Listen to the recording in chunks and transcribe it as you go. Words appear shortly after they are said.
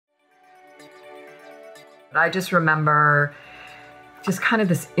I just remember just kind of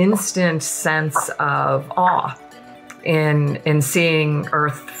this instant sense of awe in seeing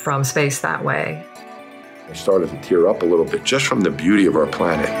Earth from space that way. I started to tear up a little bit just from the beauty of our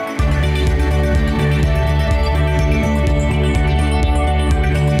planet.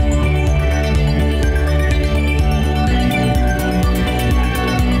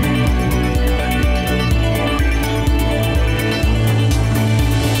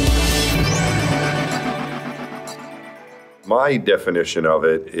 My definition of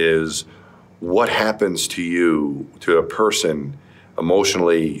it is what happens to you, to a person,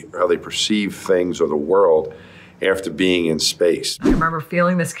 emotionally, how they perceive things or the world after being in space. I remember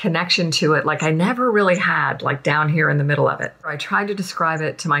feeling this connection to it like I never really had, like down here in the middle of it. I tried to describe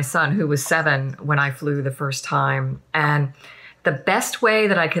it to my son, who was 7 when I flew the first time. And the best way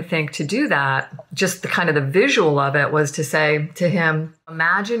that I could think to do that, just the kind of the visual of it, was to say to him,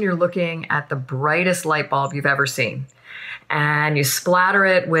 imagine you're looking at the brightest light bulb you've ever seen. And you splatter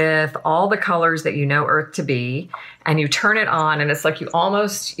it with all the colors that you know Earth to be, and you turn it on, and it's like you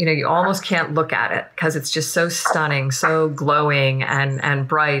almost can't look at it because it's just so stunning, so glowing and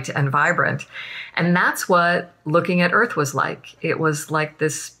bright and vibrant. And that's what looking at Earth was like. It was like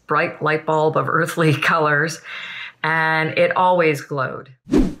this bright light bulb of earthly colors, and it always glowed.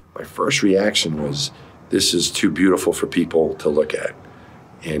 My first reaction was, this is too beautiful for people to look at.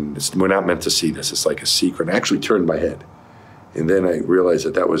 And we're not meant to see this. It's like a secret. I actually turned my head. And then I realized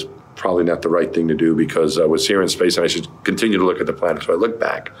that that was probably not the right thing to do because I was here in space and I should continue to look at the planet. So I looked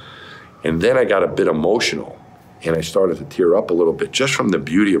back. And then I got a bit emotional and I started to tear up a little bit just from the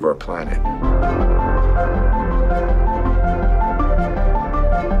beauty of our planet.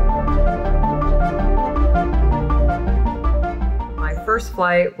 My first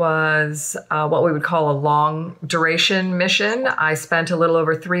flight was what we would call a long duration mission. I spent a little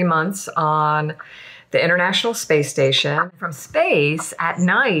over 3 months on the International Space Station. From space, at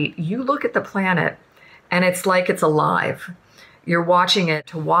night, you look at the planet and it's like it's alive. You're watching it.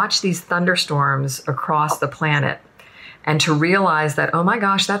 To watch these thunderstorms across the planet and to realize that, oh my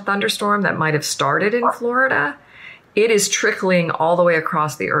gosh, that thunderstorm that might have started in Florida, it is trickling all the way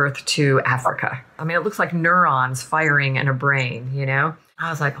across the Earth to Africa. I mean, it looks like neurons firing in a brain, you know?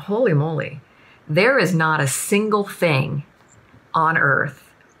 I was like, holy moly, there is not a single thing on Earth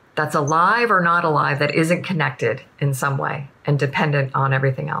that's alive or not alive that isn't connected in some way and dependent on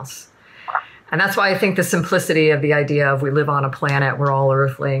everything else. And that's why I think the simplicity of the idea of we live on a planet, we're all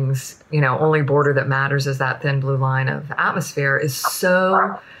Earthlings, you know, only border that matters is that thin blue line of atmosphere is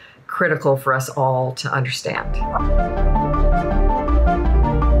so critical for us all to understand.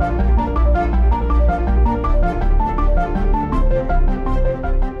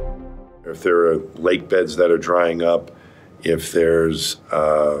 If there are lake beds that are drying up, if there's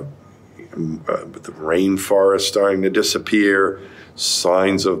the rainforest starting to disappear,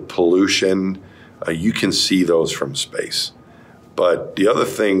 signs of pollution, you can see those from space. But the other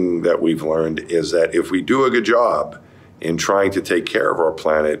thing that we've learned is that if we do a good job in trying to take care of our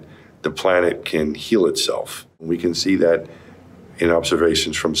planet, the planet can heal itself. We can see that in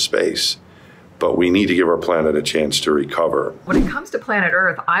observations from space. But we need to give our planet a chance to recover. When it comes to planet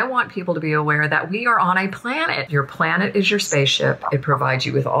Earth, I want people to be aware that we are on a planet. Your planet is your spaceship. It provides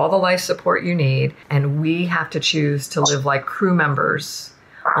you with all the life support you need. And we have to choose to live like crew members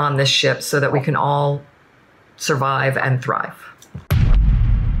on this ship so that we can all survive and thrive.